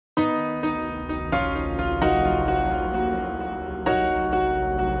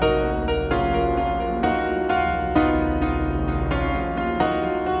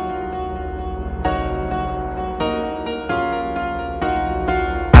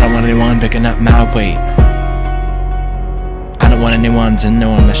want anyone picking up my weight. I don't want anyone to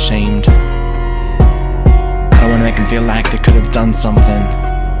know I'm ashamed. I don't wanna make them feel like they could have done something.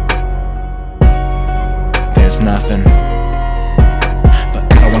 There's nothing.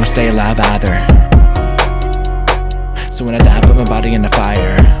 But I don't wanna stay alive either. So when I die, put my body in the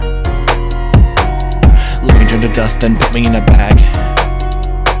fire. Let me turn to dust, then put me in a bag.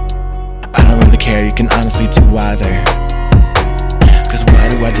 I don't really care, you can honestly do either. Cause why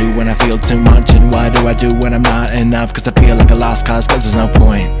do I do when I feel too much? And why do I do when I'm not enough? Cause I feel like a lost cause, cause there's no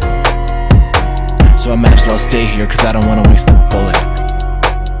point. So I might as well stay here, cause I don't wanna waste a bullet.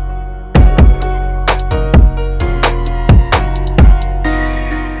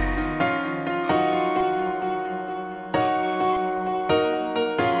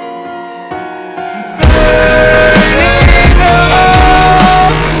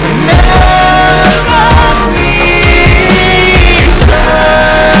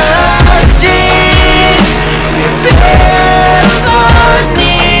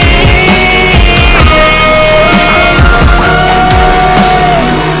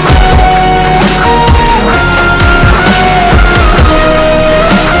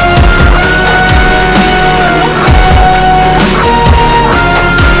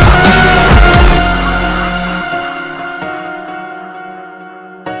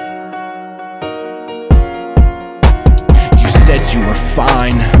 You were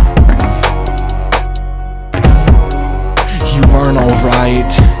fine. You weren't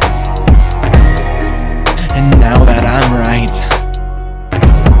alright. And now that I'm right,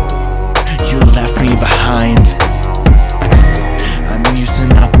 you left me behind. I'm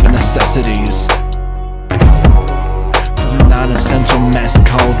using up the necessities for the non-essential mess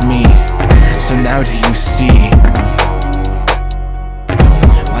called me. So now do you see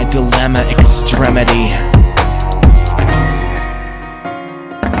my dilemma extremity?